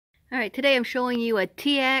Alright, today I'm showing you a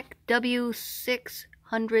TEAC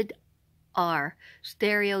W-600R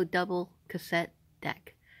stereo double cassette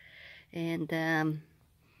deck. And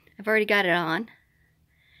I've already got it on.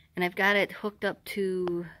 And I've got it hooked up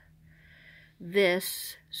to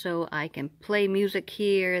this so I can play music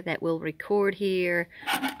here that will record here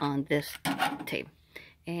on this tape.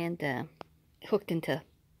 And hooked into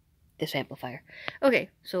this amplifier.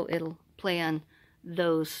 Okay, so it'll play on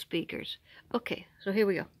those speakers. Okay, so here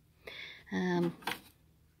we go. What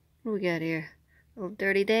do we got here? A little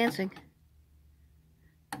Dirty Dancing.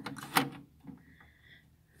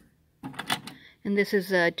 And this is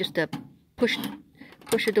just a push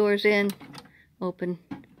the doors in, open,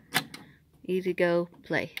 easy go,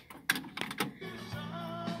 play.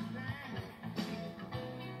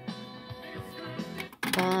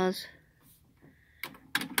 Pause.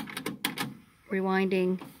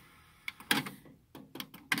 Rewinding.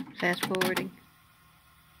 Fast forwarding.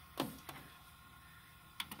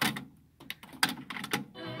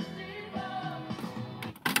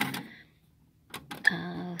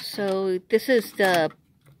 So this is the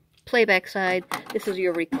playback side. This is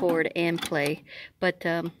your record and play. But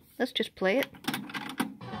let's just play it.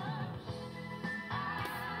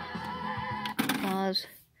 Pause.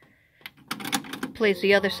 Plays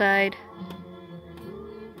the other side.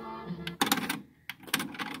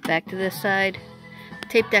 Back to this side.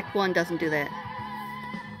 Tape deck 1 doesn't do that.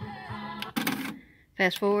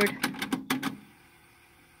 Fast forward.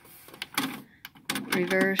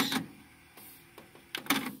 Reverse.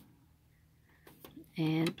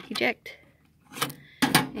 And eject.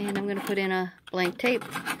 And I'm going to put in a blank tape.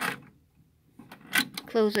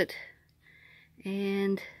 Close it.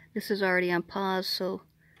 And this is already on pause, so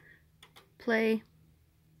play.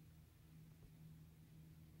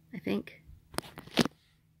 I think.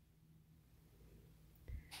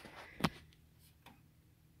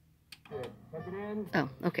 Oh,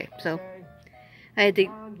 okay. So I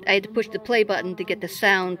had to push the play button to get the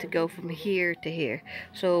sound to go from here to here.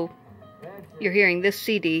 So you're hearing this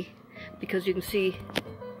CD because you can see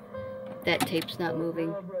that tape's not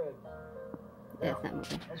moving. That's not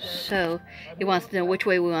moving. So it wants to know which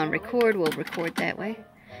way we want to record. We'll record that way.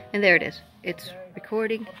 And there it is. It's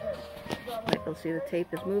recording. Like you'll see the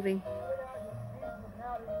tape is moving.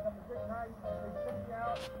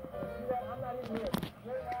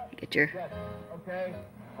 Get your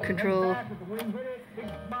control.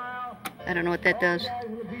 I don't know what that does.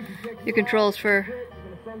 Your controls for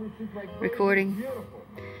recording.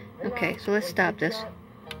 Okay, so let's stop this.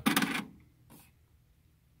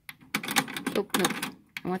 Oh, no.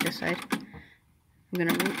 I want this side. I'm going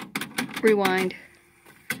to rewind.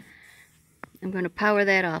 I'm going to power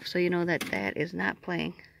that off so you know that that is not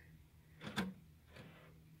playing.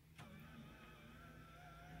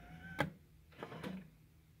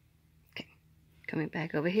 Okay, coming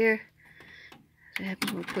back over here. So it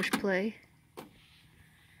happens when we push play.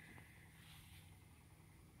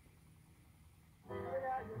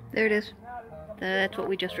 There it is. That's what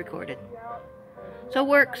we just recorded. So it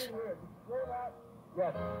works.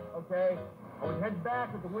 Yes, okay. I would head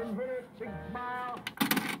back with the wind hit it, big smile.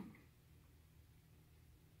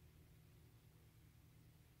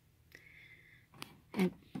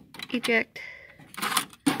 And eject.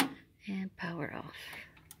 And power off.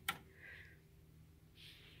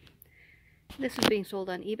 This is being sold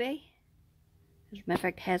on eBay. As a matter of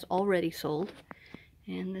fact, has already sold.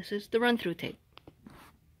 And this is the run-through tape.